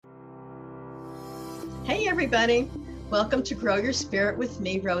Hey, everybody. Welcome to Grow Your Spirit with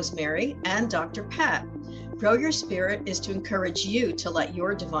me, Rosemary, and Dr. Pat. Grow Your Spirit is to encourage you to let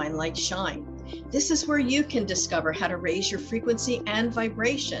your divine light shine. This is where you can discover how to raise your frequency and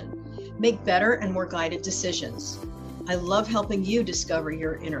vibration, make better and more guided decisions. I love helping you discover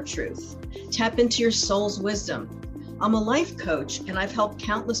your inner truth. Tap into your soul's wisdom. I'm a life coach, and I've helped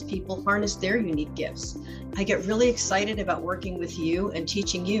countless people harness their unique gifts. I get really excited about working with you and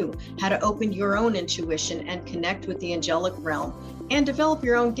teaching you how to open your own intuition and connect with the angelic realm and develop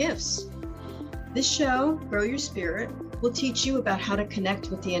your own gifts. This show, Grow Your Spirit, will teach you about how to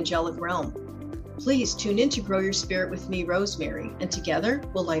connect with the angelic realm. Please tune in to Grow Your Spirit with me, Rosemary, and together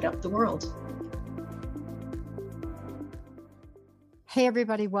we'll light up the world. Hey,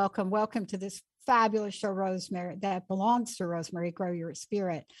 everybody, welcome. Welcome to this fabulous show, Rosemary, that belongs to Rosemary, Grow Your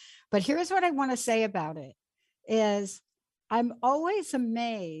Spirit. But here's what I want to say about it is I'm always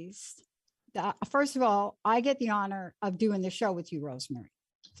amazed that, first of all, I get the honor of doing the show with you, Rosemary.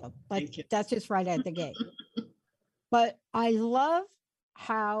 So that's just right at the gate. But I love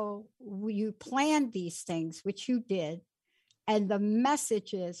how you planned these things, which you did, and the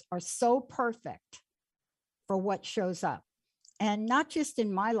messages are so perfect for what shows up. And not just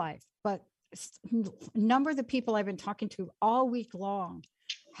in my life, but a number of the people I've been talking to all week long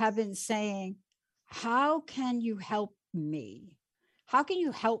have been saying, how can you help me? How can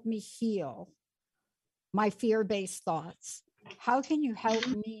you help me heal my fear-based thoughts? How can you help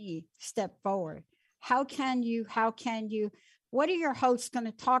me step forward? How can you, what are your hosts going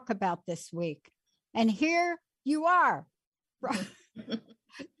to talk about this week? And here you are.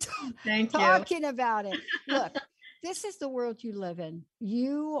 Thank you. Talking about it. Look, this is the world you live in.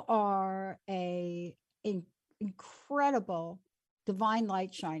 You are an incredible divine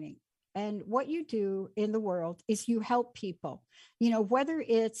light shining. And what you do in the world is you help people, whether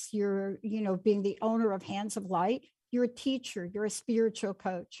it's you're, being the owner of Hands of Light, you're a teacher, you're a spiritual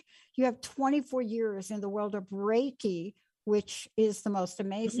coach. You have 24 years in the world of Reiki, which is the most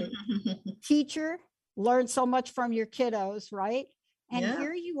amazing. Teacher, learn so much from your kiddos, right? And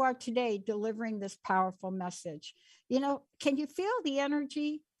here you are today delivering this powerful message. Can you feel the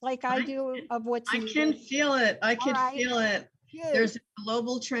energy like I do of what's I needed? can feel it. I can feel it. Good. There's a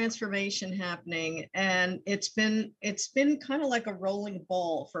global transformation happening, and it's been kind of like a rolling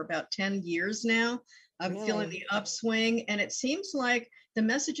ball for about 10 years now. I'm feeling the upswing, and it seems like the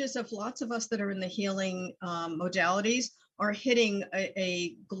messages of lots of us that are in the healing modalities are hitting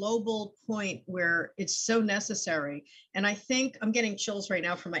a global point where it's so necessary. And I think I'm getting chills right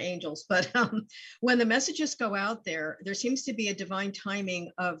now from my angels, but when the messages go out there, there seems to be a divine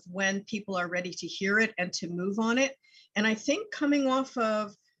timing of when people are ready to hear it and to move on it. And I think coming off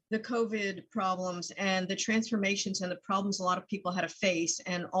of the COVID problems and the transformations and the problems a lot of people had to face,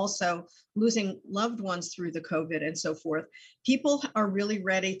 and also losing loved ones through the COVID and so forth, people are really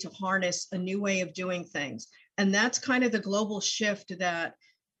ready to harness a new way of doing things. And that's kind of the global shift that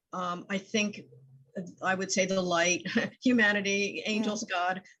I think, I would say the light, humanity, angels,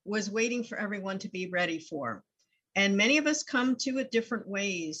 God, was waiting for everyone to be ready for. And many of us come to it different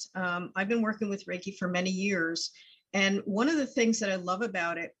ways. I've been working with Reiki for many years. And one of the things that I love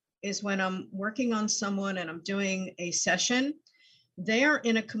about it is when I'm working on someone and I'm doing a session, they are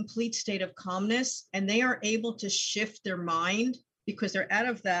in a complete state of calmness and they are able to shift their mind because they're out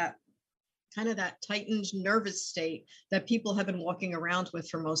of that kind of that tightened nervous state that people have been walking around with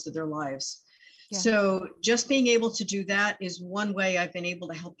for most of their lives. Yeah. So just being able to do that is one way I've been able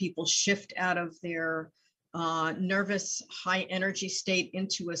to help people shift out of their nervous, high energy state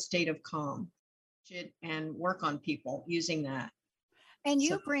into a state of calm and work on people using that. And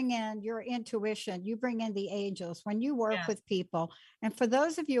you bring in your intuition, you bring in the angels when you work with people. And for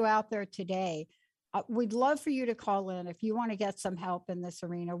those of you out there today, we'd love for you to call in if you want to get some help in this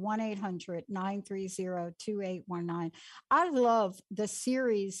arena, 1-800-930-2819. I love the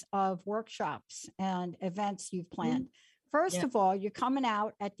series of workshops and events you've planned. First of all, you're coming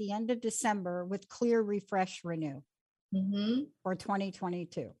out at the end of December with Clear, Refresh, Renew for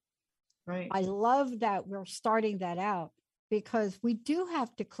 2022. Right. I love that we're starting that out because we do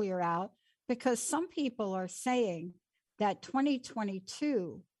have to clear out, because some people are saying that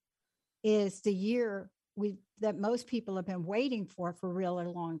 2022 is the year that most people have been waiting for a really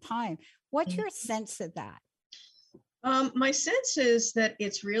long time. What's your sense of that? My sense is that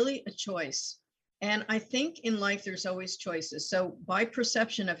it's really a choice. And I think in life, there's always choices. So by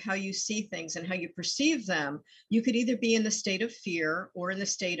perception of how you see things and how you perceive them, you could either be in the state of fear or in the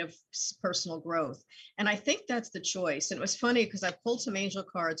state of personal growth. And I think that's the choice. And it was funny because I pulled some angel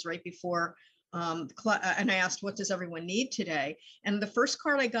cards right before and I asked, what does everyone need today? And the first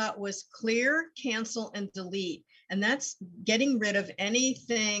card I got was clear, cancel, and delete. And that's getting rid of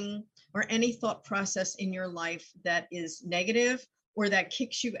anything or any thought process in your life that is negative or that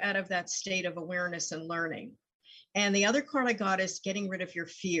kicks you out of that state of awareness and learning. And the other card I got is getting rid of your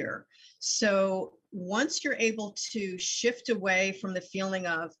fear. So once you're able to shift away from the feeling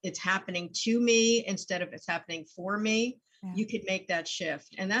of it's happening to me instead of it's happening for me, you could make that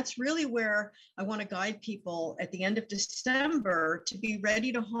shift. And that's really where I want to guide people at the end of December to be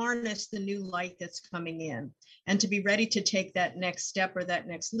ready to harness the new light that's coming in and to be ready to take that next step or that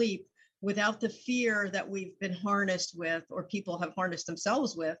next leap without the fear that we've been harnessed with or people have harnessed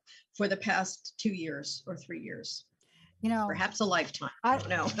themselves with for the past 2 years or 3 years. Perhaps a lifetime. I don't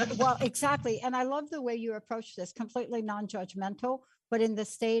know. Well, exactly. And I love the way you approach this, completely non-judgmental, but in the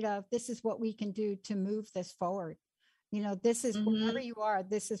state of this is what we can do to move this forward. This is wherever you are,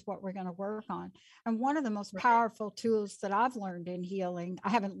 this is what we're going to work on. And one of the most powerful tools that I've learned in healing, I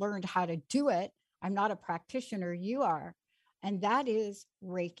haven't learned how to do it. I'm not a practitioner, you are. And that is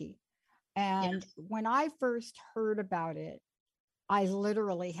Reiki. And when I first heard about it, I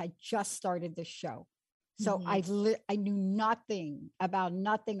literally had just started the show. So I knew nothing about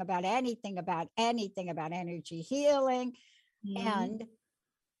anything about energy healing. And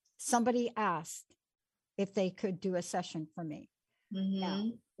somebody asked if they could do a session for me.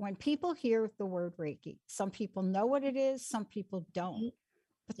 Now, when people hear the word Reiki, some people know what it is, some people don't.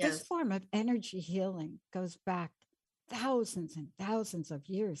 But this form of energy healing goes back thousands and thousands of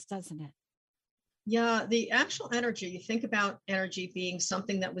years, doesn't it? Yeah, the actual energy, you think about energy being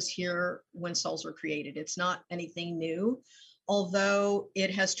something that was here when souls were created. It's not anything new, although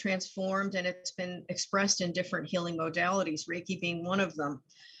it has transformed and it's been expressed in different healing modalities, Reiki being one of them.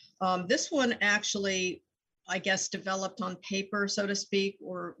 This one actually, I guess, developed on paper, so to speak,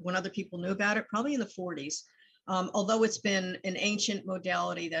 or when other people knew about it, probably in the 40s. Although it's been an ancient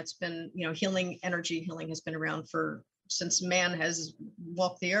modality that's been, energy healing has been around since man has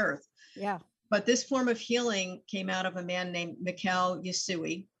walked the earth. Yeah. But this form of healing came out of a man named Mikao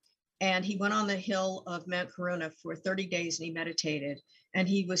Usui, and he went on the hill of Mount Karuna for 30 days and he meditated, and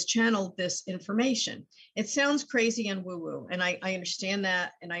he was channeled this information. It sounds crazy and woo-woo, and I understand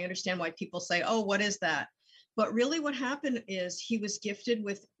that, and I understand why people say, oh, what is that? But really what happened is he was gifted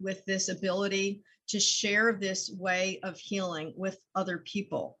with this ability to share this way of healing with other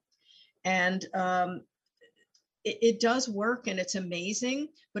people. And it does work and it's amazing.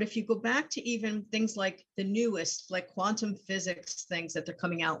 But if you go back to even things like the newest, like quantum physics things that they're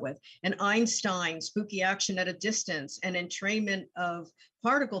coming out with, and Einstein, spooky action at a distance, and entrainment of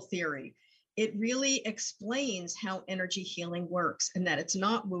particle theory, it really explains how energy healing works and that it's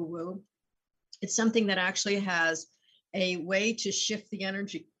not woo-woo. It's something that actually has a way to shift the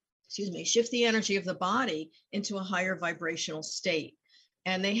energy of the body into a higher vibrational state.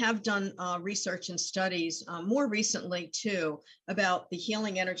 And they have done research and studies more recently, too, about the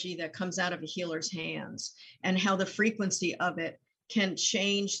healing energy that comes out of a healer's hands and how the frequency of it can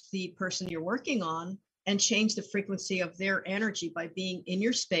change the person you're working on and change the frequency of their energy by being in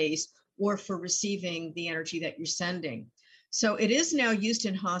your space or for receiving the energy that you're sending. So it is now used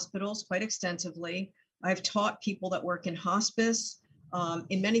in hospitals quite extensively. I've taught people that work in hospice.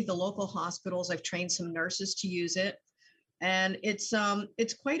 In many of the local hospitals, I've trained some nurses to use it. And it's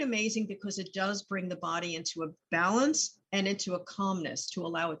quite amazing because it does bring the body into a balance and into a calmness to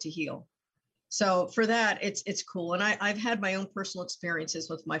allow it to heal. So for that, it's cool. And I've had my own personal experiences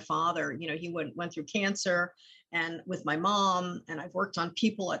with my father. He went through cancer, and with my mom, and I've worked on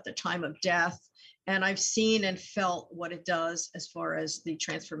people at the time of death. And I've seen and felt what it does as far as the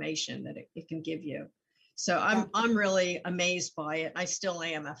transformation that it can give you. So I'm really amazed by it. I still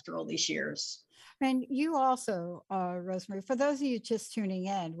am after all these years. And you also, Rosemary, for those of you just tuning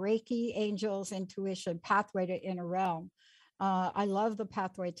in, Reiki, angels, intuition, pathway to inner realm. I love the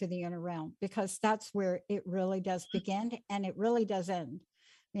pathway to the inner realm because that's where it really does begin and it really does end.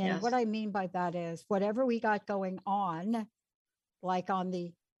 And what I mean by that is whatever we got going on, like on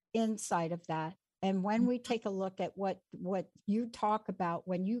the inside of that. And when we take a look at what you talk about,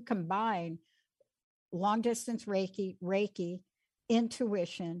 when you combine long distance Reiki,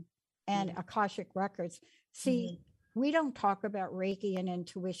 intuition, and Akashic records. See, we don't talk about Reiki and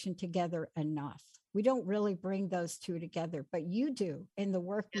intuition together enough. We don't really bring those two together, but you do in the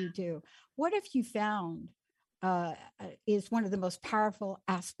work you do. What have you found is one of the most powerful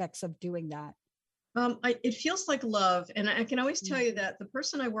aspects of doing that? It feels like love. And I can always tell you that the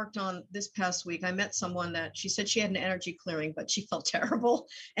person I worked on this past week, I met someone that she said she had an energy clearing, but she felt terrible.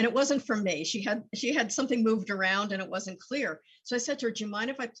 And it wasn't for me. She had something moved around and it wasn't clear. So I said to her, do you mind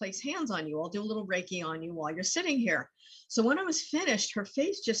if I place hands on you? I'll do a little Reiki on you while you're sitting here. So when I was finished, her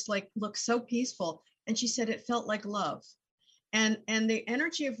face just like looked so peaceful. And she said it felt like love. And the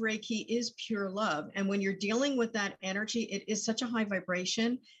energy of Reiki is pure love. And when you're dealing with that energy, it is such a high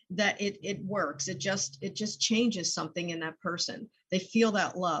vibration that it works. It just changes something in that person. They feel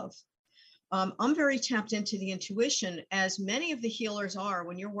that love. I'm very tapped into the intuition, as many of the healers are.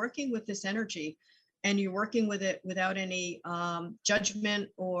 When you're working with this energy and you're working with it without any judgment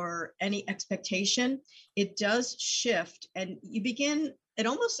or any expectation, it does shift, and you begin, it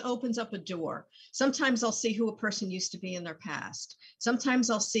almost opens up a door. Sometimes I'll see who a person used to be in their past. Sometimes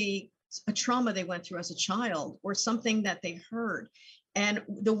I'll see a trauma they went through as a child or something that they heard. And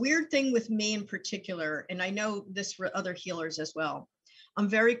the weird thing with me in particular, and I know this for other healers as well, I'm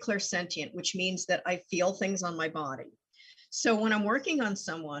very clairsentient, which means that I feel things on my body. So when I'm working on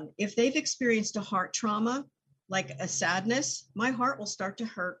someone, if they've experienced a heart trauma, like a sadness, my heart will start to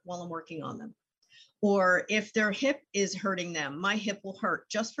hurt while I'm working on them. Or if their hip is hurting them, my hip will hurt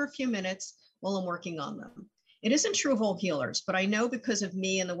just for a few minutes while I'm working on them. It isn't true of all healers, but I know because of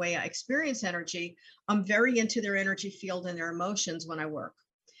me and the way I experience energy, I'm very into their energy field and their emotions when I work.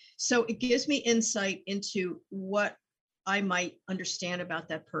 So it gives me insight into what I might understand about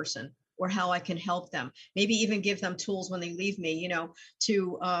that person or how I can help them. Maybe even give them tools when they leave me,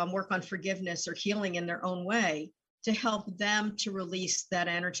 to work on forgiveness or healing in their own way to help them to release that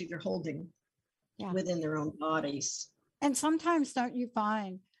energy they're holding within their own bodies. And sometimes don't you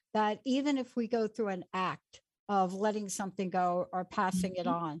find that even if we go through an act of letting something go or passing it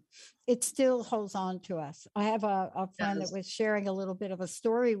on, it still holds on to us. I have a friend that was sharing a little bit of a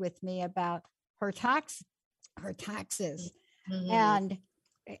story with me about her taxes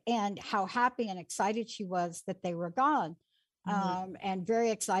and how happy and excited she was that they were gone. And very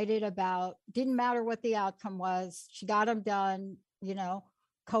excited about, didn't matter what the outcome was, she got them done.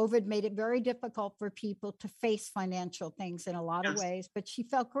 COVID made it very difficult for people to face financial things in a lot of ways, but she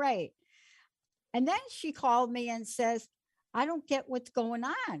felt great. And then she called me and says, I don't get what's going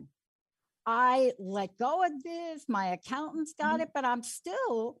on. I let go of this. My accountant's got it, but I'm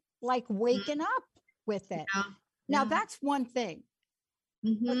still like waking up with it. Now that's one thing.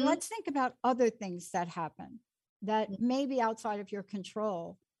 But let's think about other things that happen that may be outside of your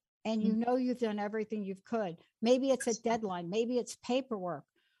control. And you've done everything you could. Maybe it's a deadline. Maybe it's paperwork.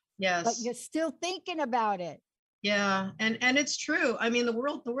 Yes. But you're still thinking about it. Yeah. And it's true. I mean, the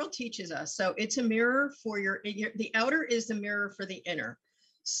world teaches us. So it's a mirror for the outer is the mirror for the inner.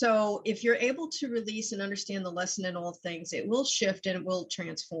 So if you're able to release and understand the lesson in all things, it will shift and it will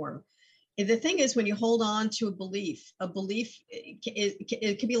transform. And the thing is, when you hold on to a belief,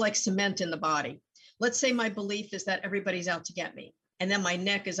 it can be like cement in the body. Let's say my belief is that everybody's out to get me. And then my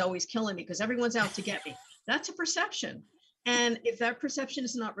neck is always killing me because everyone's out to get me. That's a perception. And if that perception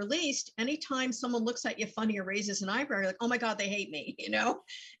is not released, anytime someone looks at you funny or raises an eyebrow, you're like, oh my God, they hate me,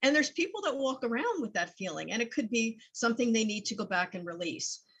 And there's people that walk around with that feeling, and it could be something they need to go back and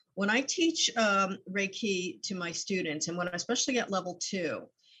release. When I teach Reiki to my students, and when especially at level 2,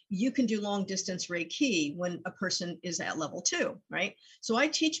 you can do long distance Reiki when a person is at level 2, right? So I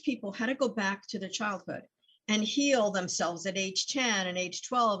teach people how to go back to their childhood and heal themselves at age 10 and age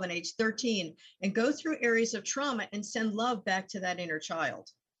 12 and age 13 and go through areas of trauma and send love back to that inner child.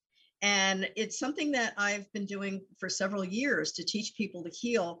 And it's something that I've been doing for several years to teach people to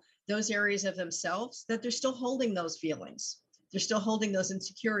heal those areas of themselves that they're still holding those feelings. They're still holding those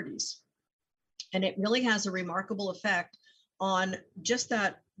insecurities. And it really has a remarkable effect on just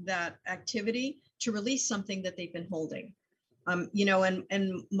that activity to release something that they've been holding.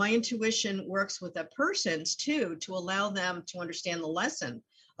 And my intuition works with the persons too, to allow them to understand the lesson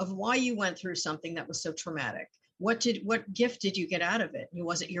of why you went through something that was so traumatic. What gift did you get out of it?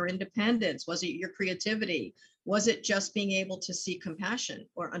 Was it your independence? Was it your creativity? Was it just being able to see compassion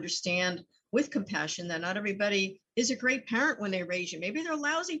or understand with compassion that not everybody is a great parent when they raise you? Maybe they're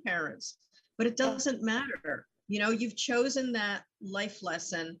lousy parents, but it doesn't matter. You've chosen that life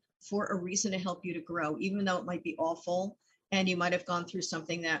lesson for a reason to help you to grow, even though it might be awful. And you might have gone through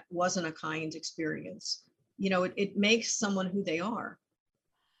something that wasn't a kind experience. It makes someone who they are.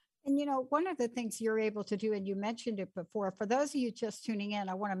 And, one of the things you're able to do, and you mentioned it before, for those of you just tuning in,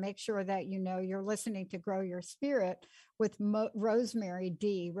 I want to make sure that you're listening to Grow Your Spirit with Rosemary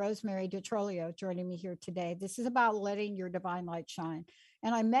DiTrolio joining me here today. This is about letting your divine light shine.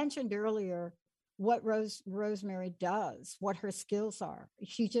 And I mentioned earlier, what Rosemary does, what her skills are.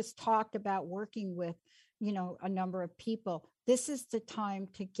 She just talked about working with, a number of people. This is the time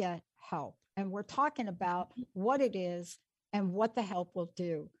to get help. And we're talking about what it is and what the help will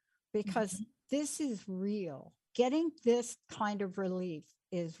do, because this is real. Getting this kind of relief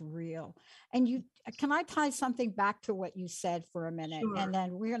is real. And can I tie something back to what you said for a minute? Sure. And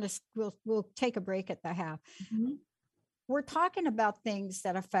then we'll take a break at the half. We're talking about things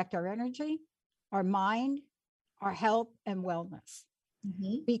that affect our energy, our mind, our health, and wellness.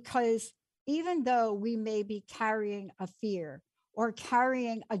 Because even though we may be carrying a fear or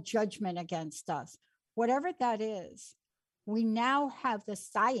carrying a judgment against us, whatever that is, we now have the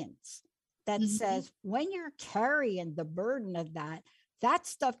science that says when you're carrying the burden of that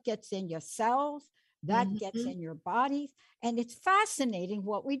stuff gets in your cells, that gets in your bodies. And it's fascinating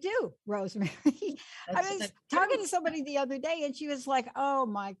what we do, Rosemary. I was talking to somebody the other day and she was like, oh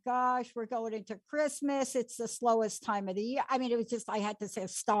my gosh, we're going into Christmas. It's the slowest time of the year. I mean, it was just, I had to say,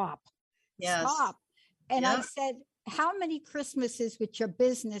 stop. And I said, how many Christmases with your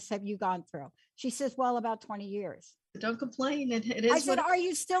business have you gone through? She says, well, about 20 years. Don't complain. It is. I said, are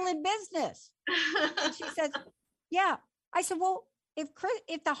you still in business? And she says, yeah. I said, well,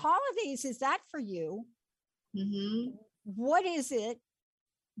 if the holidays is that for you, what is it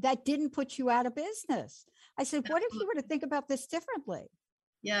that didn't put you out of business? I said, what if you were to think about this differently?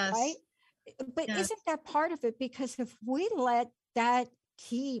 Yes. Right. But isn't that part of it? Because if we let that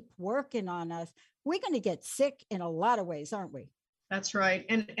keep working on us, we're going to get sick in a lot of ways, aren't we? That's right.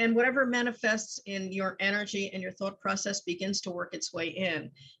 And whatever manifests in your energy and your thought process begins to work its way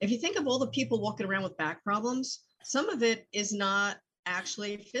in. If you think of all the people walking around with back problems, some of it is not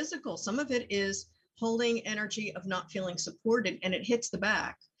actually physical. Some of it is holding energy of not feeling supported, and it hits the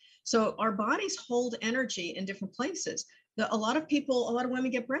back. So our bodies hold energy in different places. A lot of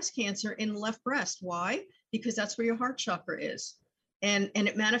women get breast cancer in the left breast. Why? Because that's where your heart chakra is. And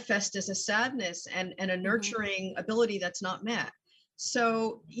it manifests as a sadness and a nurturing ability that's not met.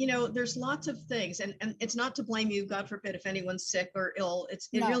 So, there's lots of things, and it's not to blame you, God forbid, if anyone's sick or ill. It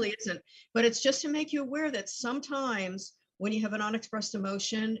really isn't. But it's just to make you aware that sometimes when you have an unexpressed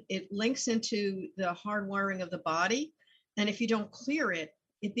emotion, it links into the hardwiring of the body. And if you don't clear it,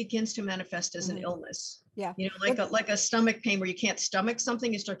 it begins to manifest as an illness. Yeah. Like a stomach pain where you can't stomach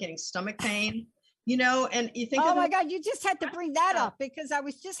something, you start getting stomach pain. And you think, oh my God, you just had to bring that up because I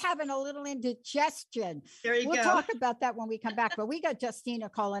was just having a little indigestion. There you go. We'll talk about that when we come back, but we got Justina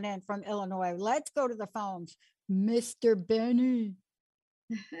calling in from Illinois. Let's go to the phones. Mr. Benny.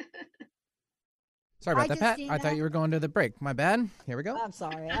 Sorry about that, Pat. I thought you were going to the break. My bad. Here we go. I'm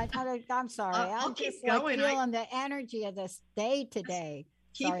sorry. I'm sorry. I'll I'm keep just going. Feeling the energy of this day today.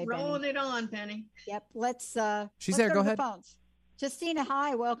 Keep rolling it on, Penny. Yep. Let's She's there. Go ahead. The phones. Justina,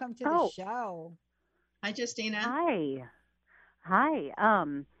 hi. Welcome to the show. Hi, Justina. Hi.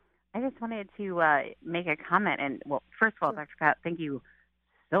 I just wanted to make a comment. And, well, first of all, Dr. Pat, thank you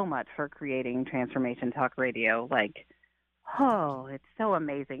so much for creating Transformation Talk Radio. It's so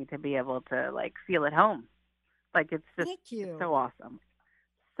amazing to be able to, feel at home. It's just it's so awesome.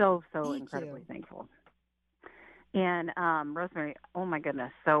 So incredibly thankful. And, Rosemary, oh, my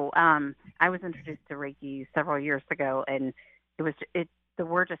goodness. So I was introduced to Reiki several years ago, and the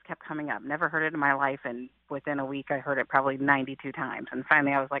word just kept coming up. Never heard it in my life, and within a week I heard it probably 92 times. And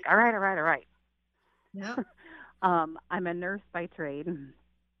finally I was like, all right. Yeah. I'm a nurse by trade,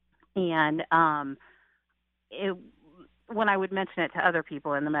 and when I would mention it to other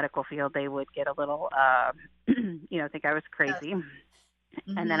people in the medical field, they would get a little, think I was crazy.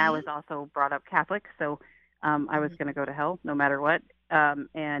 Yes. And then I was also brought up Catholic, so I was going to go to hell no matter what.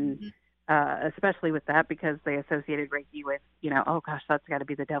 Especially with that, because they associated Reiki with, oh gosh, that's got to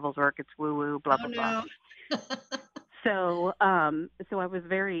be the devil's work. It's woo woo, blah blah blah. So I was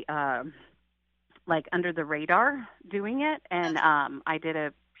very under the radar doing it, and I did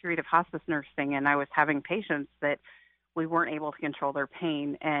a period of hospice nursing, and I was having patients that we weren't able to control their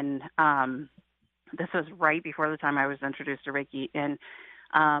pain, and this was right before the time I was introduced to Reiki, and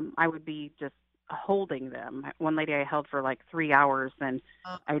I would be just holding them. One lady I held for 3 hours, and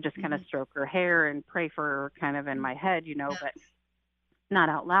I would just kind of stroke her hair and pray for her kind of in my head, but not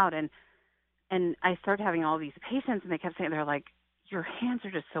out loud. And I started having all these patients, and they kept saying, they're like, your hands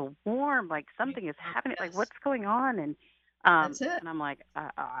are just so warm. Something is happening. What's going on? And that's it. And I'm like,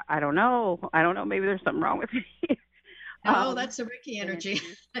 I don't know. Maybe there's something wrong with me. That's the Reiki energy.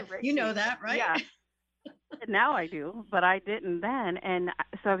 You know that, right? Yeah. Now I do, but I didn't then. And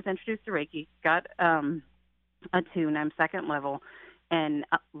so I was introduced to Reiki, got a tune. I'm second level. And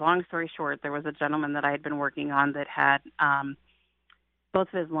long story short, there was a gentleman that I had been working on that had both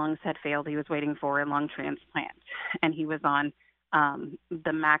of his lungs had failed. He was waiting for a lung transplant, and he was on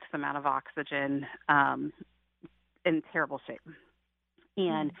the max amount of oxygen, in terrible shape.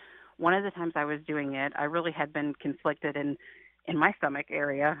 And one of the times I was doing it, I really had been conflicted in my stomach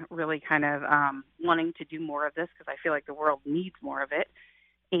area, really kind of wanting to do more of this because I feel like the world needs more of it.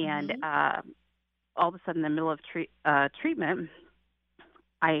 And all of a sudden, in the middle of treatment,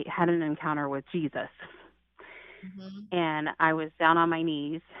 I had an encounter with Jesus. And I was down on my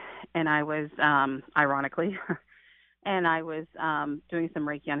knees, and I was, ironically, and I was doing some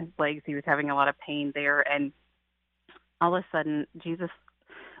Reiki on his legs. He was having a lot of pain there. And all of a sudden, Jesus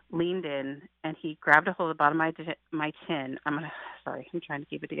leaned in, and he grabbed a hold of the bottom of my chin. I'm trying to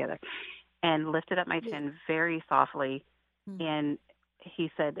keep it together. And lifted up my chin very softly. And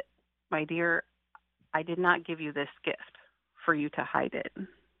he said, "My dear, I did not give you this gift for you to hide it."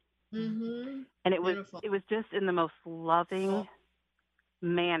 And it was Beautiful. It was just in the most loving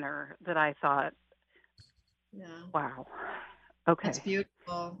manner that I thought, wow, okay, that's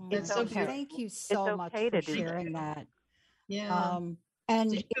beautiful. It's so okay. Thank you so much for sharing that. Yeah. And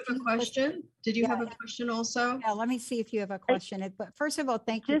did you have a question? Did you have a question also? Yeah, let me see if you have a question. But first of all,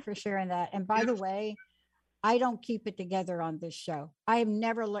 thank you for sharing that. And by the way, I don't keep it together on this show. I have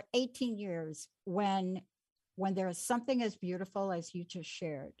never learned 18 years when there is something as beautiful as you just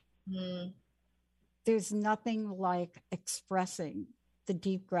shared. There's nothing like expressing the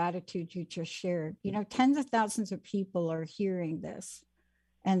deep gratitude you just shared. You know, tens of thousands of people are hearing this,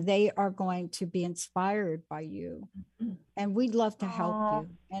 and they are going to be inspired by you. And we'd love to help you.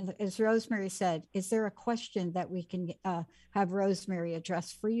 And as Rosemary said, is there a question that we can have Rosemary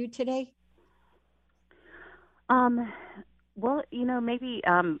address for you today? Well, you know, maybe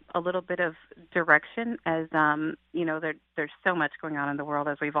a little bit of direction, as you know, there's so much going on in the world,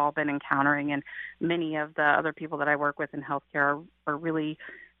 as we've all been encountering, and many of the other people that I work with in healthcare are really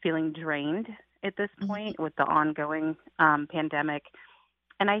feeling drained at this point with the ongoing pandemic.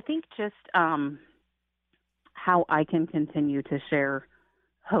 And I think just how I can continue to share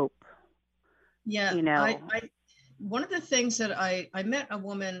hope. Yeah, you know, one of the things that I met a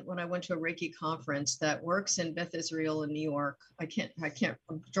woman when I went to a Reiki conference that works in Beth Israel in New York. I'm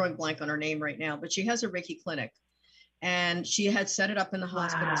drawing blank on her name right now, but she has a Reiki clinic, and she had set it up in the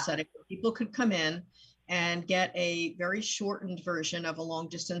hospital setting where people could come in and get a very shortened version of a long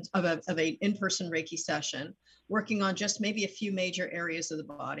distance of a in-person Reiki session, working on just maybe a few major areas of the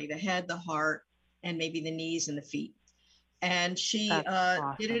body, the head, the heart, and maybe the knees and the feet. And she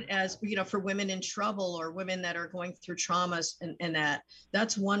awesome. Did it as, you know, for women in trouble or women that are going through traumas, and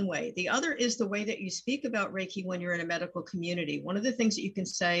that's one way. The other is the way that you speak about Reiki when you're in a medical community. One of the things that you can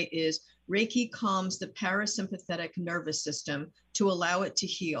say is Reiki calms the parasympathetic nervous system to allow it to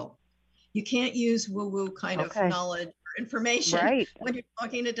heal. You can't use woo-woo kind of knowledge or information when you're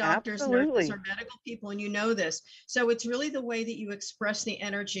talking to doctors, nurses, or medical people, and you know this. So it's really the way that you express the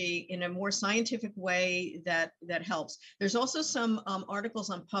energy in a more scientific way that helps. There's also some articles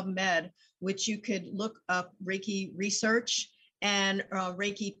on PubMed, which you could look up Reiki research and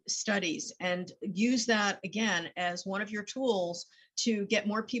Reiki studies, and use that again as one of your tools to get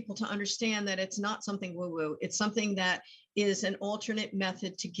more people to understand that it's not something woo-woo. It's something that is an alternate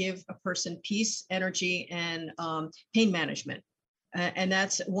method to give a person peace, energy, and pain management. And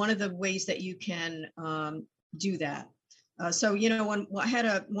that's one of the ways that you can do that. So, you know, when I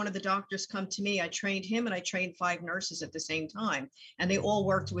had one of the doctors come to me, I trained him and I trained 5 nurses at the same time, and they all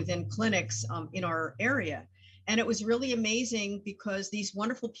worked within clinics in our area. And it was really amazing because these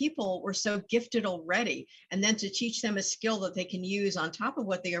wonderful people were so gifted already. And then to teach them a skill that they can use on top of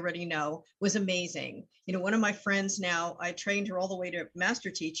what they already know was amazing. You know, one of my friends now, I trained her all the way to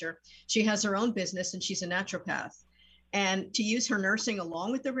master teacher. She has her own business and she's a naturopath. And to use her nursing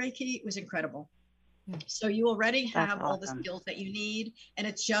along with the Reiki was incredible. So you already have all the skills that you need, and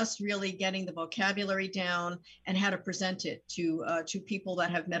it's just really getting the vocabulary down and how to present it to people that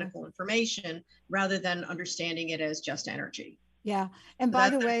have medical information rather than understanding it as just energy. Yeah. And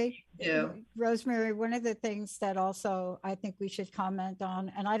by the way, Rosemary, one of the things that also I think we should comment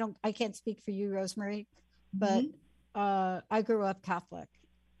on, and I can't speak for you, Rosemary, but I grew up Catholic.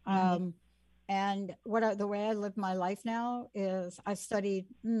 And the way I live my life now is I studied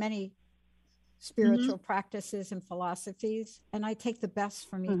many spiritual practices and philosophies, and I take the best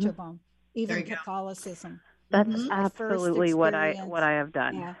from each of them, even Catholicism. That's absolutely what I have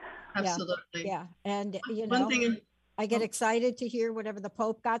done. Yeah. Absolutely. Yeah. And you know, I get excited to hear whatever the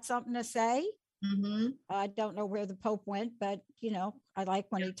Pope got something to say. I don't know where the Pope went, but you know, I like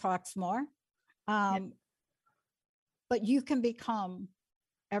when he talks more. But you can become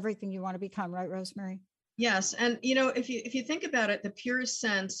everything you want to become, right, Rosemary? Yes, and if you think about it, the purest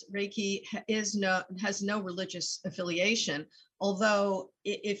sense, Reiki has no religious affiliation. Although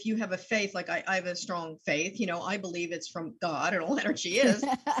if you have a faith, like I have a strong faith, I believe it's from God, and all energy is.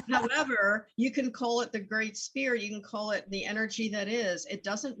 However, you can call it the Great Spirit, you can call it the energy that is. It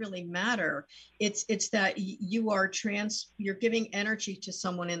doesn't really matter. It's that you're giving energy to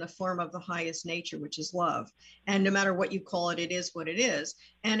someone in the form of the highest nature, which is love. And no matter what you call it, it is what it is.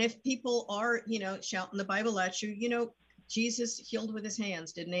 And if people are, shouting the Bible at you, Jesus healed with his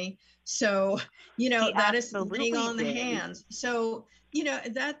hands, didn't he? So, that is laying on the hands. So,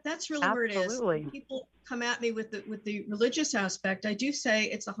 that's really where it is. When people come at me with the religious aspect, I do say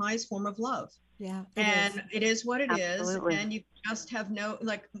it's the highest form of love. Yeah. It is what it is. And you just have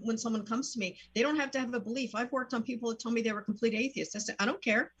like when someone comes to me, they don't have to have a belief. I've worked on people that told me they were complete atheists. I said, I don't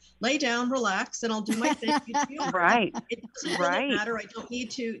care. Lay down, relax, and I'll do my thing. Right. It doesn't really matter. I don't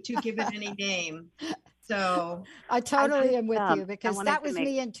need to give it any name. So I totally am with you, because that was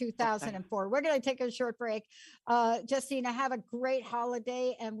me in 2004. We're going to take a short break. Justina, have a great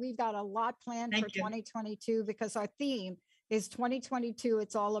holiday. And we've got a lot planned for 2022, because our theme is 2022.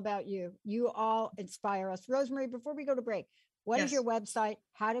 It's all about you. You all inspire us. Rosemary, before we go to break, what is your website?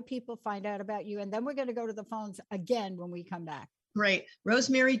 How do people find out about you? And then we're going to go to the phones again when we come back. Great.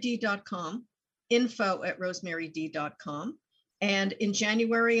 rosemaryd.com, info@rosemaryd.com. And in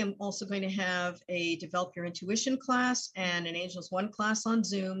January, I'm also going to have a Develop Your Intuition class and an Angels One class on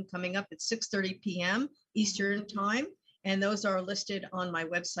Zoom coming up at 6:30 p.m. Eastern time. And those are listed on my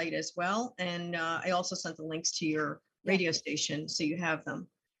website as well. And I also sent the links to your radio station, so you have them.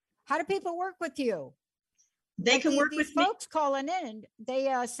 How do people work with you? They can work with folks calling in.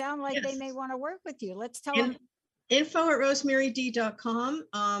 They sound like they may want to work with you. Let's tell them. info@rosemaryd.com.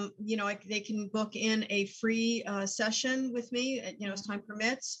 They can book in a free session with me, as time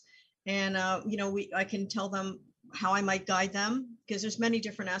permits. And, I can tell them how I might guide them, because there's many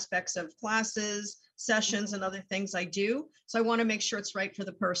different aspects of classes, sessions, and other things I do. So I want to make sure it's right for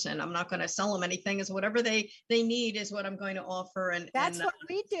the person. I'm not going to sell them anything. As whatever they need is what I'm going to offer. And that's what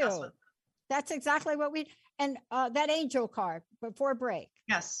we do. That's exactly what and that angel card before break.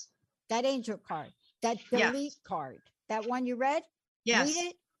 Yes. That angel card. That delete card, that one you read, read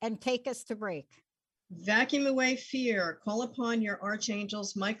it and take us to break. Vacuum away fear. Call upon your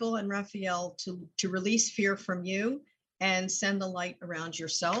archangels, Michael and Raphael, to release fear from you and send the light around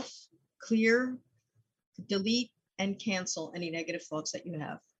yourself. Clear, delete, and cancel any negative thoughts that you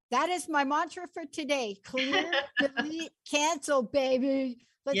have. That is my mantra for today. Clear, delete, cancel, baby.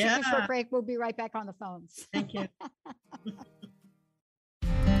 Let's take a short break. We'll be right back on the phones. Thank you.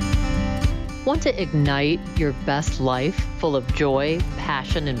 Want to ignite your best life full of joy,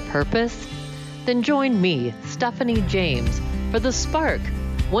 passion, and purpose? Then join me, Stephanie James, for The Spark,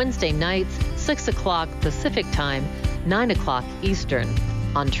 Wednesday nights, 6 o'clock Pacific Time, 9 o'clock Eastern,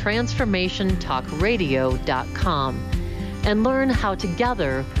 on TransformationTalkRadio.com, and learn how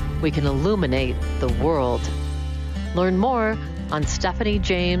together we can illuminate the world. Learn more on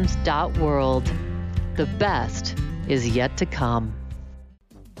stephaniejames.world. The best is yet to come.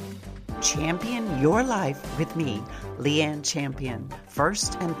 Champion Your Life with me, Leanne Champion,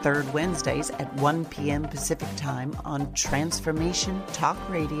 first and third Wednesdays at 1 p.m. Pacific Time on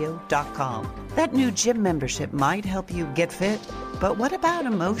TransformationTalkRadio.com. That new gym membership might help you get fit, but what about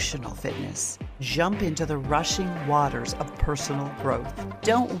emotional fitness? Jump into the rushing waters of personal growth.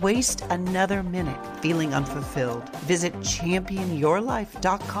 Don't waste another minute feeling unfulfilled. Visit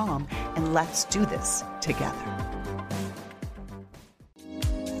ChampionYourLife.com and let's do this together.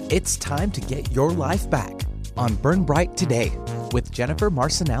 It's time to get your life back on Burn Bright Today with Jennifer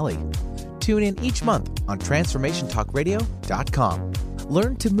Marcinelli. Tune in each month on TransformationTalkRadio.com.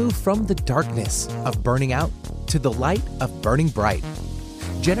 Learn to move from the darkness of burning out to the light of burning bright.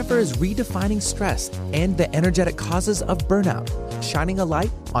 Jennifer is redefining stress and the energetic causes of burnout, shining a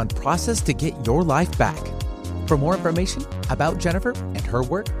light on process to get your life back. For more information about Jennifer and her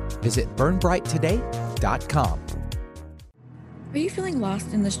work, visit burnbrighttoday.com. Are you feeling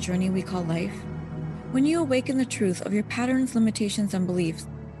lost in this journey we call life? When you awaken the truth of your patterns, limitations, and beliefs,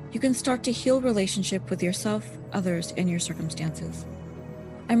 you can start to heal relationship with yourself, others, and your circumstances.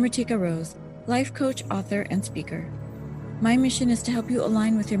 I'm Ritika Rose, life coach, author, and speaker. My mission is to help you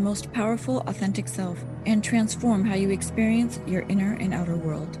align with your most powerful, authentic self and transform how you experience your inner and outer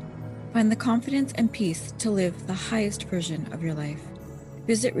world. Find the confidence and peace to live the highest version of your life.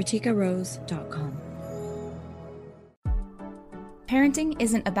 Visit RitikaRose.com. Parenting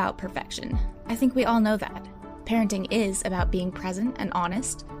isn't about perfection. I think we all know that. Parenting is about being present and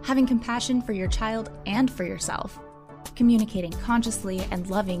honest, having compassion for your child and for yourself, communicating consciously and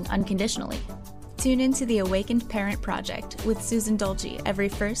loving unconditionally. Tune into the Awakened Parent Project with Susan Dolce every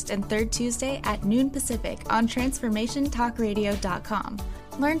first and third Tuesday at noon Pacific on TransformationTalkRadio.com.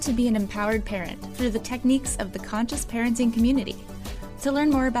 Learn to be an empowered parent through the techniques of the conscious parenting community. To learn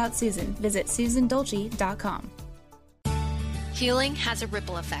more about Susan, visit SusanDolce.com. Healing has a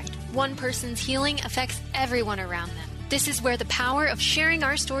ripple effect. One person's healing affects everyone around them. This is where the power of sharing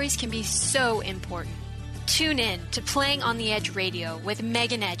our stories can be so important. Tune in to Playing on the Edge Radio with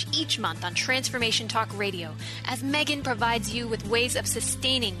Megan Edge each month on Transformation Talk Radio, as Megan provides you with ways of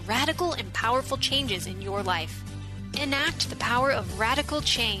sustaining radical and powerful changes in your life. Enact the power of radical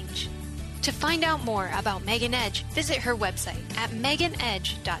change. To find out more about Megan Edge, visit her website at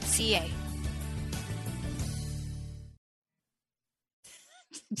meganedge.ca.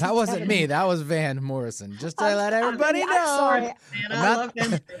 That wasn't me. That was Van Morrison. Just to let everybody know. I'm sorry. Man, I love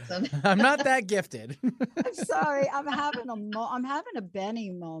Van Morrison. I'm not that gifted. I'm sorry. I'm having a Benny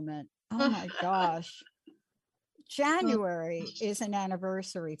moment. Oh my gosh. January is an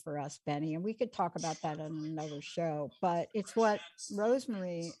anniversary for us, Benny, and we could talk about that on another show, but it's what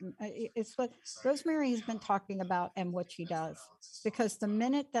Rosemary has been talking about and what she does. Because the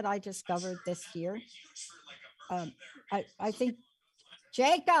minute that I discovered this year, I think,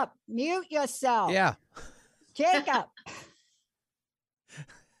 Jacob, mute yourself. Yeah. Jacob.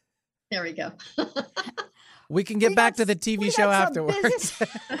 There we go. We can get back to the TV show afterwards.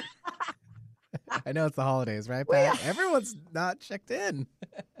 I know it's the holidays, right, Pat? Everyone's not checked in.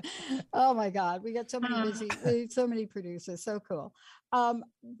 Oh my God. We got so many producers. So cool.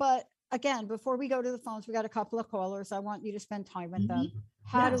 But again, before we go to the phones, we got a couple of callers. I want you to spend time with them.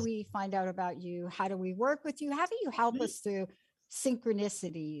 How do we find out about you? How do we work with you? How do you help us through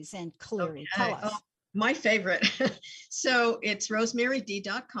synchronicities and clearing? Tell us. My favorite. So it's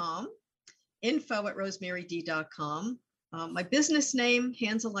rosemaryd.com, info@rosemaryd.com. My business name,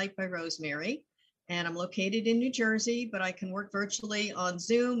 Hands of Light by Rosemary, and I'm located in New Jersey, but I can work virtually on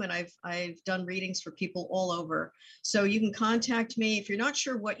Zoom, and I've done readings for people all over. So you can contact me if you're not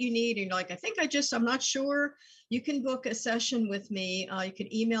sure what you need, and you're like, I'm not sure. You can book a session with me. You can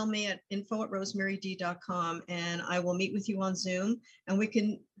email me at info@rosemaryd.com, and I will meet with you on Zoom, and we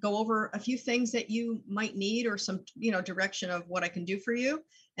can go over a few things that you might need, or some, direction of what I can do for you.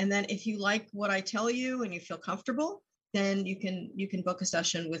 And then if you like what I tell you and you feel comfortable, then you can book a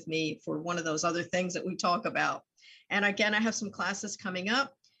session with me for one of those other things that we talk about. And again, I have some classes coming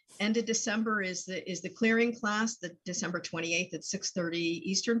up. End of December is the clearing class, the December 28th at 6:30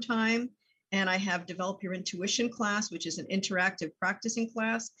 Eastern time. And I have Develop Your Intuition class, which is an interactive practicing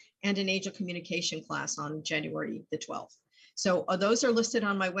class, and an angel communication class on January the 12th. So those are listed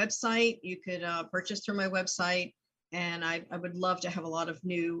on my website. You could purchase through my website. And I would love to have a lot of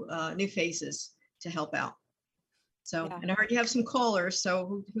new faces to help out. So, and I heard you have some callers.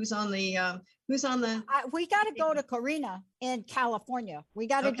 So who's on the? We got to go to Karina in California. We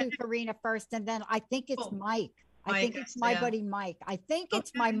got to do Karina first, and then I think it's Mike. I think it's my buddy Mike. I think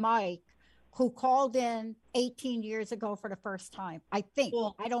it's my Mike who called in 18 years ago for the first time. I think.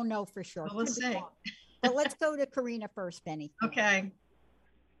 Cool. I don't know for sure. Let's say. But let's go to Karina first, Benny. Okay.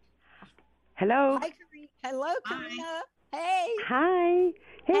 Hello. Hi, Karina. Hello, Karina. Hey. Hi.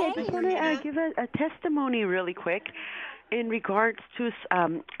 Hey, I just want to give a testimony really quick in regards to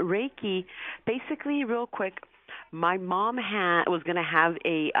Reiki. Basically, real quick, my mom was going to have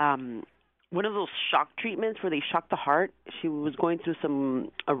a one of those shock treatments where they shock the heart. She was going through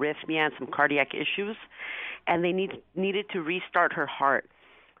some arrhythmia and some cardiac issues, and they needed to restart her heart.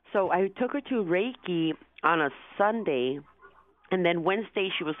 So I took her to Reiki on a Sunday, and then Wednesday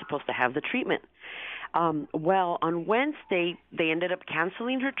she was supposed to have the treatment. Well, on Wednesday, they ended up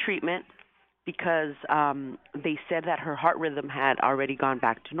canceling her treatment because they said that her heart rhythm had already gone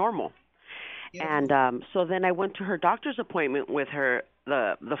back to normal. Yeah. And so then I went to her doctor's appointment with her,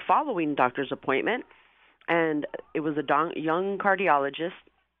 the following doctor's appointment, and it was a young cardiologist.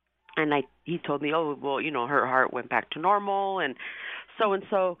 And he told me, oh, well, her heart went back to normal and so.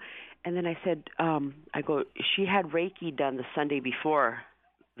 And then I said, she had Reiki done the Sunday before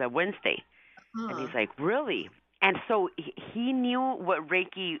the Wednesday. And he's like, really? And so he knew what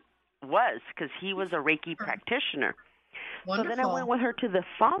Reiki was because he was a Reiki practitioner. Wonderful. So then I went with her to the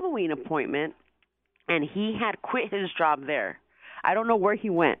following appointment, and he had quit his job there. I don't know where he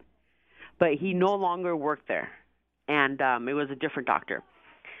went, but he no longer worked there. And it was a different doctor.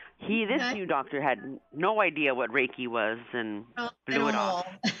 This new doctor had no idea what Reiki was and blew it off.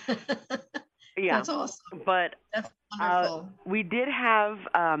 Yeah. That's awesome. But we did have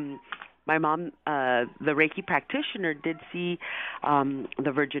my mom, the Reiki practitioner, did see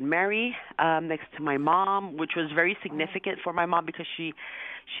the Virgin Mary next to my mom, which was very significant for my mom because she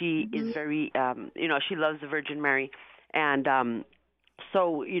is very, she loves the Virgin Mary. And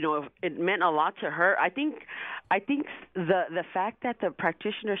so, it meant a lot to her. I think the fact that the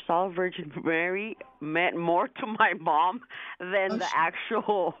practitioner saw Virgin Mary meant more to my mom than the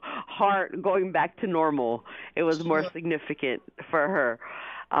actual heart going back to normal. It was more significant for her.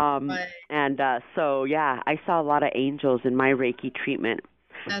 And so, I saw a lot of angels in my Reiki treatment.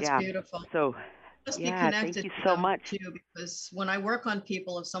 That's beautiful. So, thank you so much. Too, because when I work on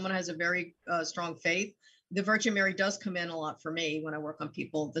people, if someone has a very strong faith, the Virgin Mary does come in a lot for me when I work on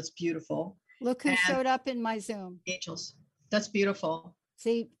people. That's beautiful. Look who showed up in my Zoom. Angels. That's beautiful.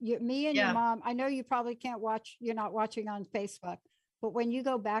 See, me and your mom, I know you probably can't watch, you're not watching on Facebook, but when you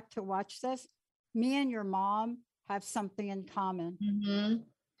go back to watch this, me and your mom have something in common. Mm-hmm.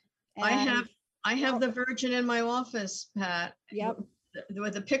 I have the Virgin in my office, Pat. Yep.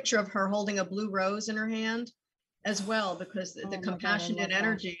 With a picture of her holding a blue rose in her hand as well, because the compassionate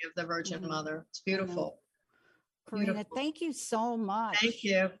energy of the Virgin Mother. It's beautiful. Karina, thank you so much. Thank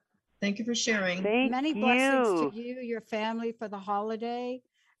you. Thank you for sharing. Many blessings to you, your family for the holiday.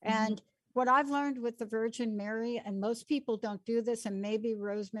 And what I've learned with the Virgin Mary, and most people don't do this, and maybe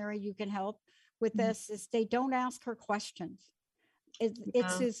Rosemary, you can help with this, is they don't ask her questions.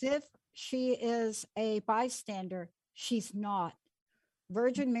 It's as if she is a bystander. She's not.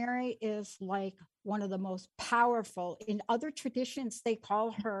 Virgin Mary is like one of the most powerful. In other traditions, they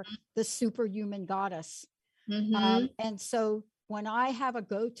call her the superhuman goddess. And so when I have a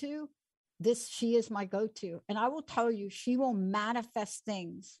go-to, she is my go-to. And I will tell you, she will manifest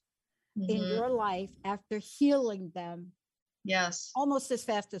things in your life after healing them. Yes. Almost as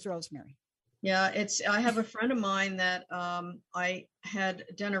fast as Rosemary. Yeah, I have a friend of mine that I had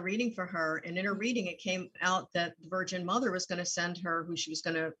done a reading for her, and in her reading, it came out that the Virgin Mother was going to send her who she was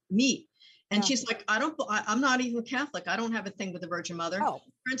going to meet. And she's like, I'm not even Catholic. I don't have a thing with the Virgin Mother.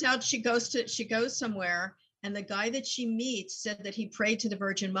 Turns out she goes somewhere, and the guy that she meets said that he prayed to the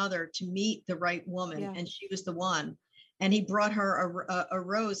Virgin Mother to meet the right woman, and she was the one. And he brought her a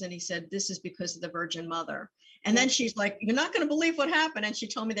rose, and he said, "This is because of the Virgin Mother." And then she's like, "You're not going to believe what happened." And she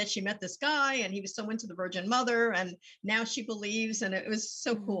told me that she met this guy, and he was so into the Virgin Mother, and now she believes, and it was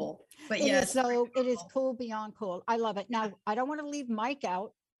so cool. But it is cool beyond cool. I love it. Now, I don't want to leave Mike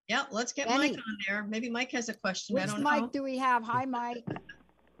out. Yeah, let's get Mike on there. Maybe Mike has a question. Which Mike do we have? Hi, Mike.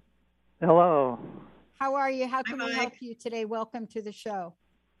 Hello. How are you? How can we help you today? Welcome to the show.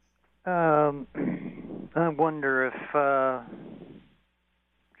 I wonder if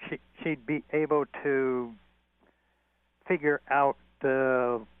she'd be able to figure out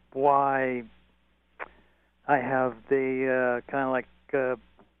why I have the kind of like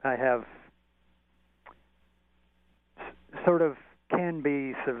I have sort of can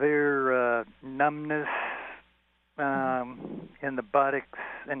be severe numbness in the buttocks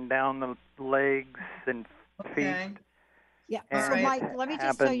and down the legs and feet. Yeah. So, Mike, let me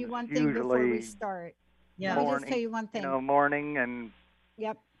just tell you one thing before we start. Yeah. Let me just tell you one thing. Morning and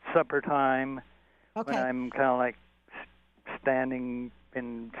supper time. Okay. When I'm kind of like standing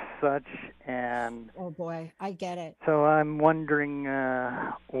and such, and oh boy, I get it. So I'm wondering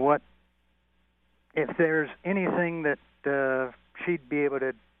what if there's anything that she'd be able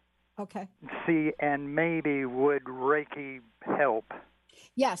to see, and maybe would Reiki help?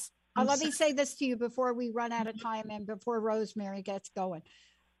 Yes. Let me say this to you before we run out of time and before Rosemary gets going.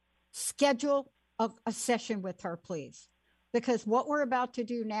 Schedule a session with her, please, because what we're about to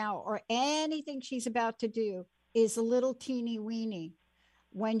do now, or anything she's about to do, is a little teeny weeny.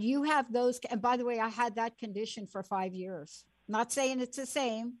 When you have those, and by the way, I had that condition for 5 years. Not saying it's the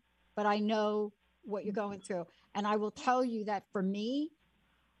same, but I know what you're going through. And I will tell you that for me,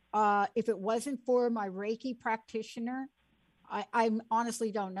 if it wasn't for my Reiki practitioner, I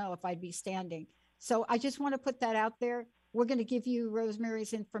honestly don't know if I'd be standing. So I just want to put that out there. We're going to give you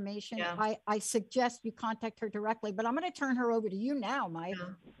Rosemary's information. Yeah. I suggest you contact her directly, but I'm going to turn her over to you now, Mike.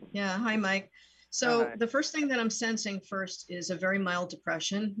 Yeah. Hi, Mike. So the first thing that I'm sensing first is a very mild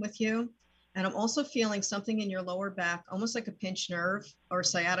depression with you. And I'm also feeling something in your lower back, almost like a pinched nerve or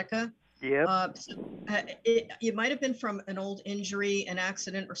sciatica. Yeah. It might have been from an old injury, an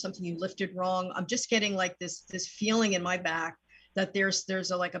accident, or something you lifted wrong. I'm just getting like this feeling in my back that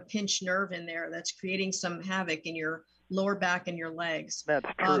there's like a pinched nerve in there that's creating some havoc in your lower back and your legs. That's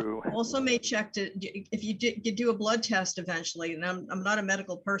true. Also may check if you do a blood test eventually, and I'm not a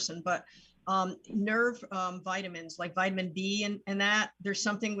medical person, but nerve vitamins like vitamin B and that there's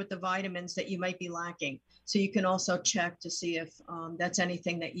something with the vitamins that you might be lacking. So you can also check to see if that's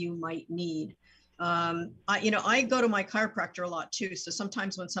anything that you might need. I go to my chiropractor a lot too. So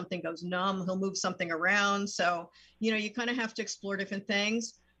sometimes when something goes numb, he'll move something around. So, you kind of have to explore different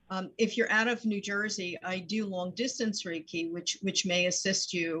things. If you're out of New Jersey, I do long distance Reiki, which may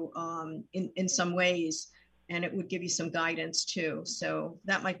assist you in some ways, and it would give you some guidance too. So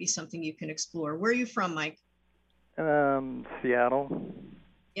that might be something you can explore. Where are you from, Mike? Seattle.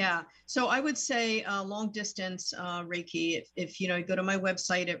 Yeah. So I would say long distance Reiki, if you go to my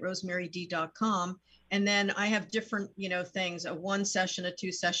website at rosemaryd.com, and then I have different, things, a 1 session, a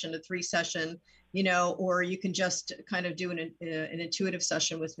 2 session, a 3 session, or you can just kind of do an intuitive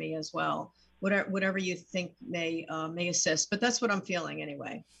session with me as well. Whatever you think may assist, but that's what I'm feeling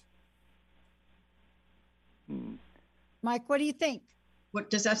anyway. Mike, what do you think? What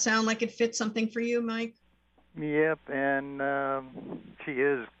does that sound like? It fits something for you, Mike? Yep, and she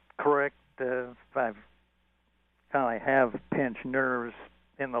is correct. I have pinched nerves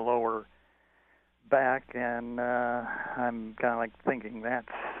in the lower back, and I'm kind of like thinking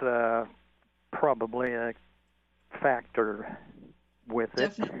that's probably a factor with it.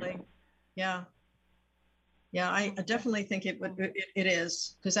 Definitely, yeah. I definitely think it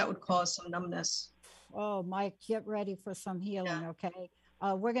is, because that would cause some numbness. Oh, Mike, get ready for some healing, okay?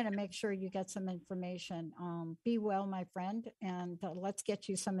 We're going to make sure you get some information. Be well, my friend, and let's get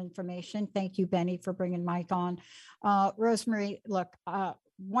you some information. Thank you, Benny, for bringing Mike on. Rosemary, look,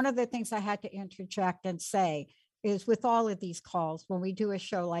 one of the things I had to interject and say is with all of these calls, when we do a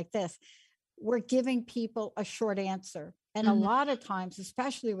show like this, we're giving people a short answer. And a lot of times,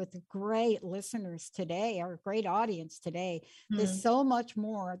 especially with the great listeners today, our great audience today, there's so much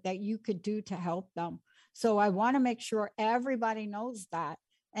more that you could do to help them. So I want to make sure everybody knows that.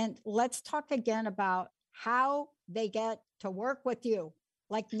 And let's talk again about how they get to work with you,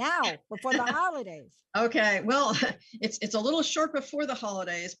 like now, before the holidays. Okay. Well, it's a little short before the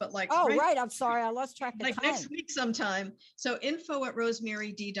holidays, but right. I'm sorry. I lost track of time. Next week sometime. So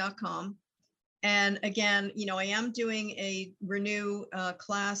info@rosemaryd.com. And again, I am doing a Renew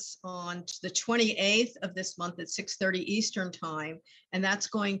class on the 28th of this month at 6:30 Eastern time. And that's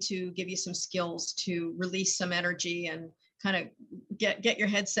going to give you some skills to release some energy and kind of get your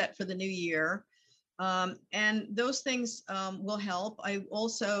head set for the new year. And those things will help.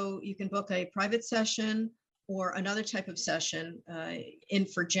 You can book a private session or another type of session in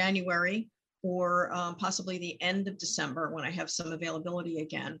for January or possibly the end of December when I have some availability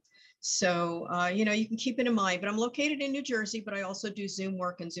again. So, you can keep it in mind, but I'm located in New Jersey, but I also do Zoom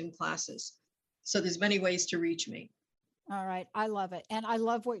work and Zoom classes. So there's many ways to reach me. All right. I love it. And I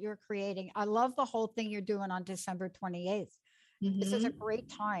love what you're creating. I love the whole thing you're doing on December 28th. This is a great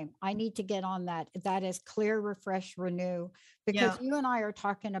time. I need to get on that. That is Clear, Refresh, Renew, because you and I are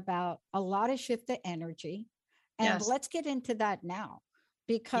talking about a lot of shift of energy. And let's get into that now,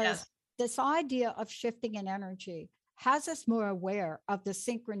 because this idea of shifting in energy has us more aware of the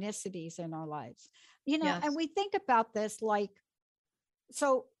synchronicities in our lives, and we think about this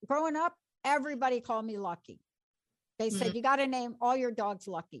so growing up, everybody called me Lucky. They said, you got to name all your dogs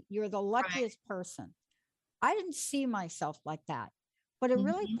Lucky. You're the luckiest person. I didn't see myself like that, but it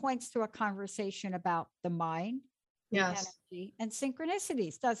really points to a conversation about the mind, the energy, and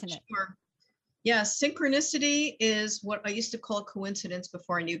synchronicities, doesn't it? Sure. Yes. Synchronicity is what I used to call coincidence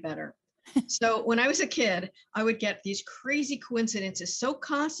before I knew better. So when I was a kid, I would get these crazy coincidences so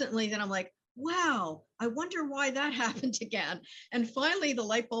constantly that I'm like, wow, I wonder why that happened again. And finally the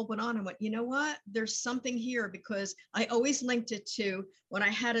light bulb went on and went, you know what? There's something here, because I always linked it to when I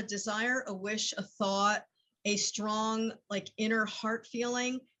had a desire, a wish, a thought, a strong inner heart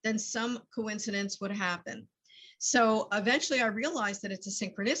feeling, then some coincidence would happen. So eventually I realized that it's a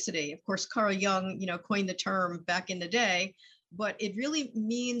synchronicity. Of course, Carl Jung, coined the term back in the day, but it really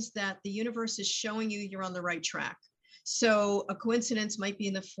means that the universe is showing you you're on the right track. So a coincidence might be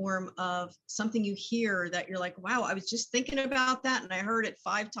in the form of something you hear that you're like, wow, I was just thinking about that and I heard it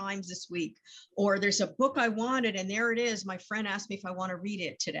 5 times this week. Or there's a book I wanted and there it is. My friend asked me if I want to read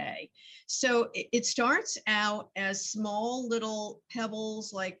it today. So it starts out as small little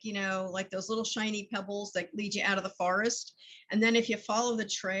pebbles, like those little shiny pebbles that lead you out of the forest. And then if you follow the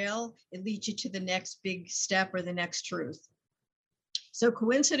trail, it leads you to the next big step or the next truth. So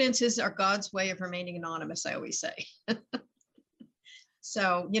coincidences are God's way of remaining anonymous, I always say.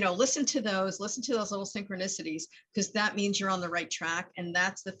 So, listen to those little synchronicities, because that means you're on the right track. And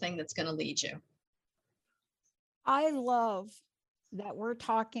that's the thing that's going to lead you. I love that we're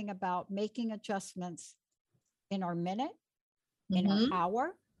talking about making adjustments in our minute, in our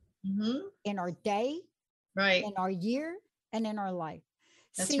hour, in our day, right, in our year, and in our life.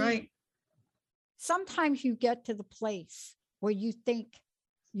 That's right. Sometimes you get to the place where you think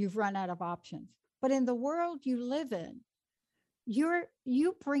you've run out of options, but in the world you live in,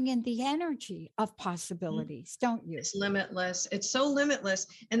 you bring in the energy of possibilities, don't you? It's limitless. It's so limitless.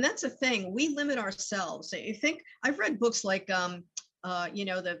 And that's a thing. We limit ourselves. You think, I've read books like,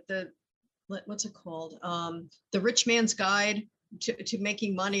 what's it called? The Rich Man's Guide to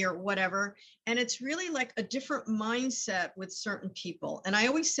Making Money or whatever. And it's really like a different mindset with certain people. And I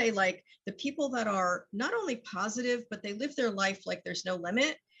always say, like, the people that are not only positive, but they live their life like there's no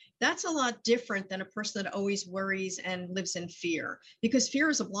limit. That's a lot different than a person that always worries and lives in fear, because fear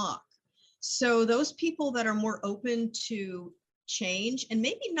is a block. So those people that are more open to change and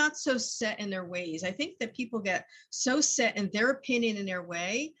maybe not so set in their ways. I think that people get so set in their opinion and their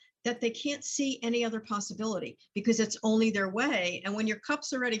way that they can't see any other possibility because it's only their way. And when your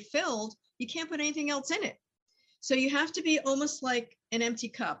cup's already filled, you can't put anything else in it. So you have to be almost like an empty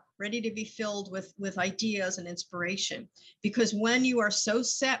cup, ready to be filled with ideas and inspiration. Because when you are so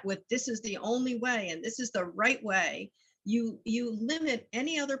set with this is the only way and this is the right way, you limit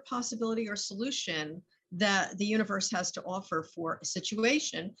any other possibility or solution that the universe has to offer for a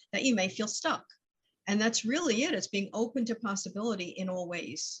situation that you may feel stuck. And that's really it. It's being open to possibility in all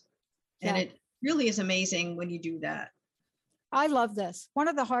ways. And it really is amazing when you do that. I love this. One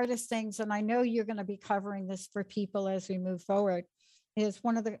of the hardest things, and I know you're going to be covering this for people as we move forward, is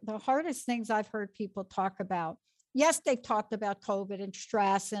one of the hardest things I've heard people talk about. Yes, they've talked about COVID and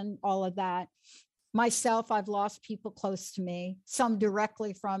stress and all of that. Myself, I've lost people close to me, some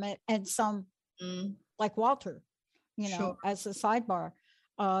directly from it, and some like Walter, as a sidebar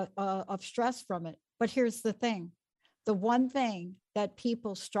of stress from it. But here's the thing. The one thing that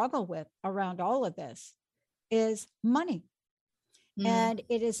people struggle with around all of this is money. And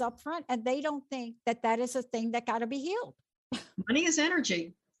it is upfront, and they don't think that that is a thing that got to be healed. Money is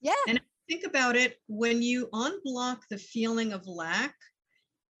energy. Yeah. And think about it, when you unblock the feeling of lack,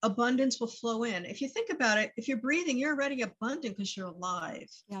 abundance will flow in. If you think about it, if you're breathing, you're already abundant because you're alive.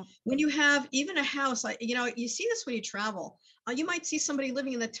 Yeah. When you have even a house, you see this when you travel. You might see somebody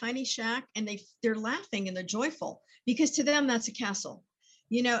living in a tiny shack and they're laughing and they're joyful because to them that's a castle.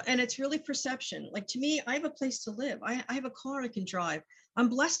 And it's really perception. Like, to me, I have a place to live. I have a car I can drive. I'm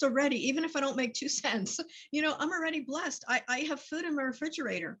blessed already, even if I don't make 2 cents. I'm already blessed. I have food in my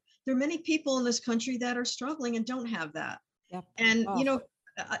refrigerator. There are many people in this country that are struggling and don't have that. Yep. And,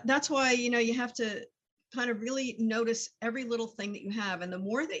 that's why, you have to kind of really notice every little thing that you have. And the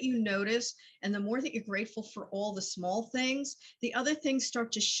more that you notice and the more that you're grateful for all the small things, the other things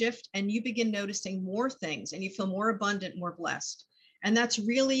start to shift and you begin noticing more things and you feel more abundant, more blessed. And that's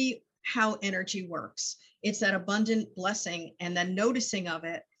really how energy works. It's that abundant blessing and then noticing of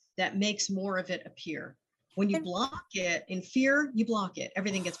it that makes more of it appear. When you block it in fear, you block it.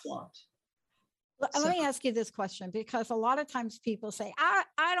 Everything gets blocked. Let me ask you this question, because a lot of times people say,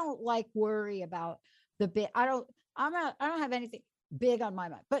 I don't like worry about the big, I don't have anything big on my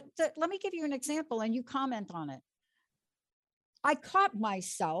mind. But let me give you an example and you comment on it. I caught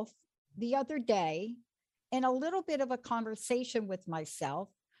myself the other day in a little bit of a conversation with myself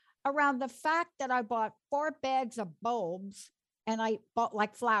around the fact that I bought 4 bags of bulbs and I bought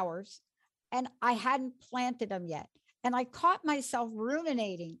like flowers and I hadn't planted them yet. And I caught myself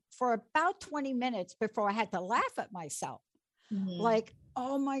ruminating for about 20 minutes before I had to laugh at myself. Like,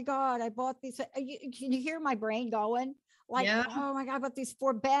 oh my God, I bought these. Can you hear my brain going? Like, oh my God, I bought these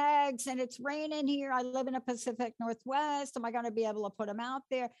 4 bags and it's raining here. I live in the Pacific Northwest. Am I going to be able to put them out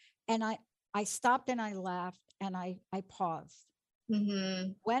there? And I stopped and I laughed and I paused.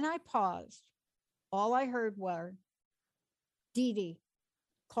 When I paused, all I heard were Dee Dee.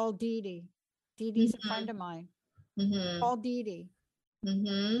 Call Dee Dee. Dee Dee's a friend of mine. Call Dee Dee.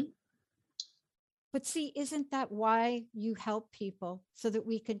 But see, isn't that why you help people, so that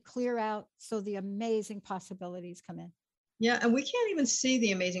we can clear out so the amazing possibilities come in? Yeah, and we can't even see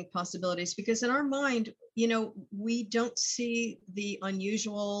the amazing possibilities because in our mind, we don't see the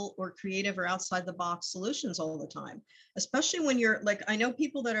unusual or creative or outside the box solutions all the time, especially when you're like, I know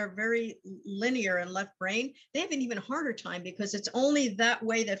people that are very linear and left brain, they have an even harder time because it's only that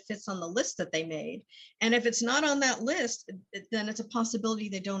way that fits on the list that they made. And if it's not on that list, then it's a possibility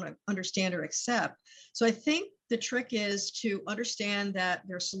they don't understand or accept. So I think the trick is to understand that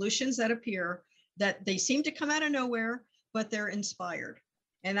there are solutions that appear, that they seem to come out of nowhere, but they're inspired.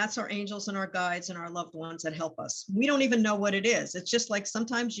 And that's our angels and our guides and our loved ones that help us. We don't even know what it is. It's just like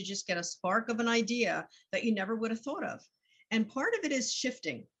sometimes you just get a spark of an idea that you never would have thought of. And part of it is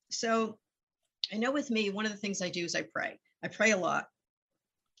shifting. So I know with me, one of the things I do is I pray. I pray a lot.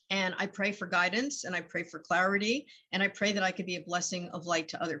 And I pray for guidance, and I pray for clarity, and I pray that I could be a blessing of light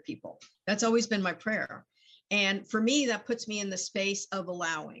to other people. That's always been my prayer. And for me, that puts me in the space of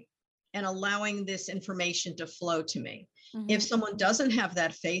allowing this information to flow to me. Mm-hmm. If someone doesn't have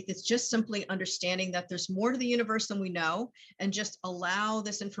that faith, it's just simply understanding that there's more to the universe than we know, and just allow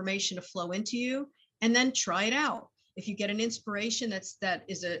this information to flow into you, and then try it out. If you get an inspiration that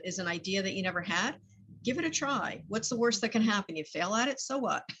is an idea that you never had, give it a try. What's the worst that can happen? You fail at it, so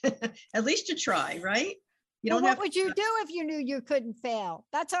what? At least you try, right? You don't what would you do if you knew you couldn't fail?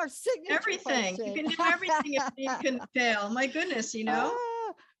 That's our signature everything. question. You can do everything if you can fail. My goodness,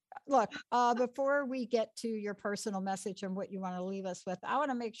 Look, before we get to your personal message and what you want to leave us with, I want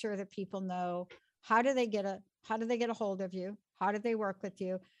to make sure that people know how do they get a hold of you? How do they work with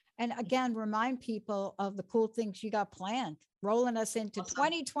you? And again, remind people of the cool things you got planned, rolling us into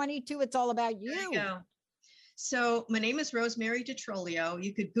 2022. It's all about you. There you go. So my name is Rosemary DiTrolio.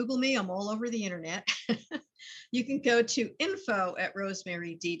 You could Google me. I'm all over the internet. You can go to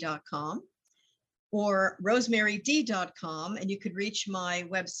info@rosemaryd.com or rosemaryd.com, and you could reach my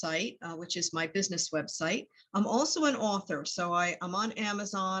website, which is my business website. I'm also an author. So I'm on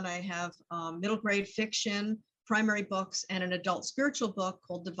Amazon. I have middle grade fiction, primary books, and an adult spiritual book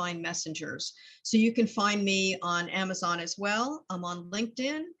called Divine Messengers. So you can find me on Amazon as well. I'm on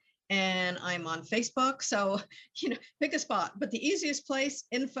LinkedIn, and I'm on Facebook. So, pick a spot. But the easiest place,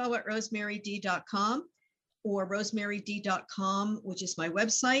 info@rosemaryd.com or rosemaryd.com, which is my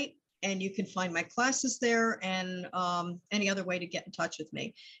website. And you can find my classes there, and any other way to get in touch with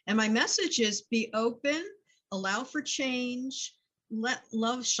me. And my message is be open, allow for change, let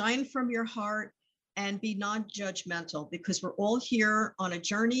love shine from your heart, and be non-judgmental, because we're all here on a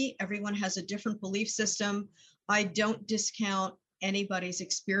journey. Everyone has a different belief system. I don't discount anybody's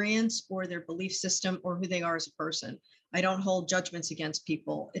experience or their belief system or who they are as a person. I don't hold judgments against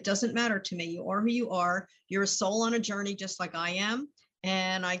people. It doesn't matter to me. You are who you are. You're a soul on a journey just like I am.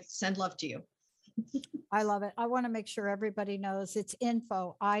 And I send love to you. I love it. I want to make sure everybody knows it's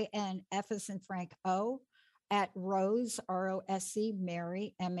info, INF as in Frank O, at Rose, ROSC,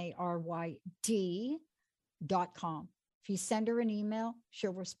 Mary, MARYD.com. If you send her an email,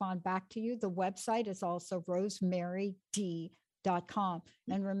 she'll respond back to you. The website is also rosemaryd.com.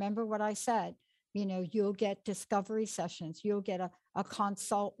 And remember what I said, you'll get discovery sessions. You'll get a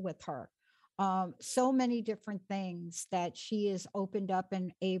consult with her. So many different things that she is opened up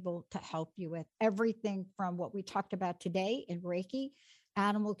and able to help you with. Everything from what we talked about today in Reiki,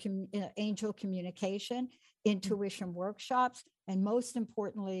 angel communication, intuition workshops, and most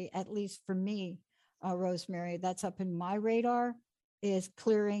importantly, at least for me, Rosemary, that's up in my radar, is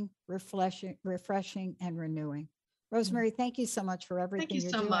clearing, refreshing, and renewing. Rosemary, thank you so much for everything you're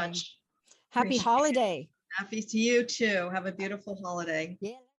doing. Thank you so much. Happy holiday. Happy to you too. Have a beautiful holiday.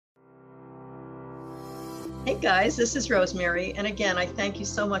 Yeah. Hey guys, this is Rosemary. And again, I thank you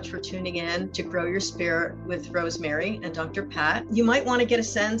so much for tuning in to Grow Your Spirit with Rosemary and Dr. Pat. You might want to get a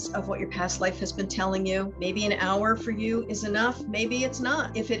sense of what your past life has been telling you. Maybe an hour for you is enough. Maybe it's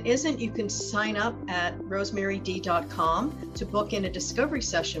not. If it isn't, you can sign up at rosemaryd.com to book in a discovery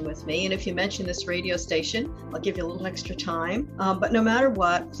session with me. And if you mention this radio station, I'll give you a little extra time. But no matter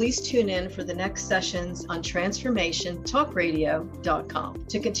what, please tune in for the next sessions on transformationtalkradio.com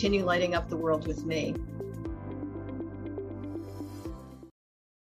to continue lighting up the world with me.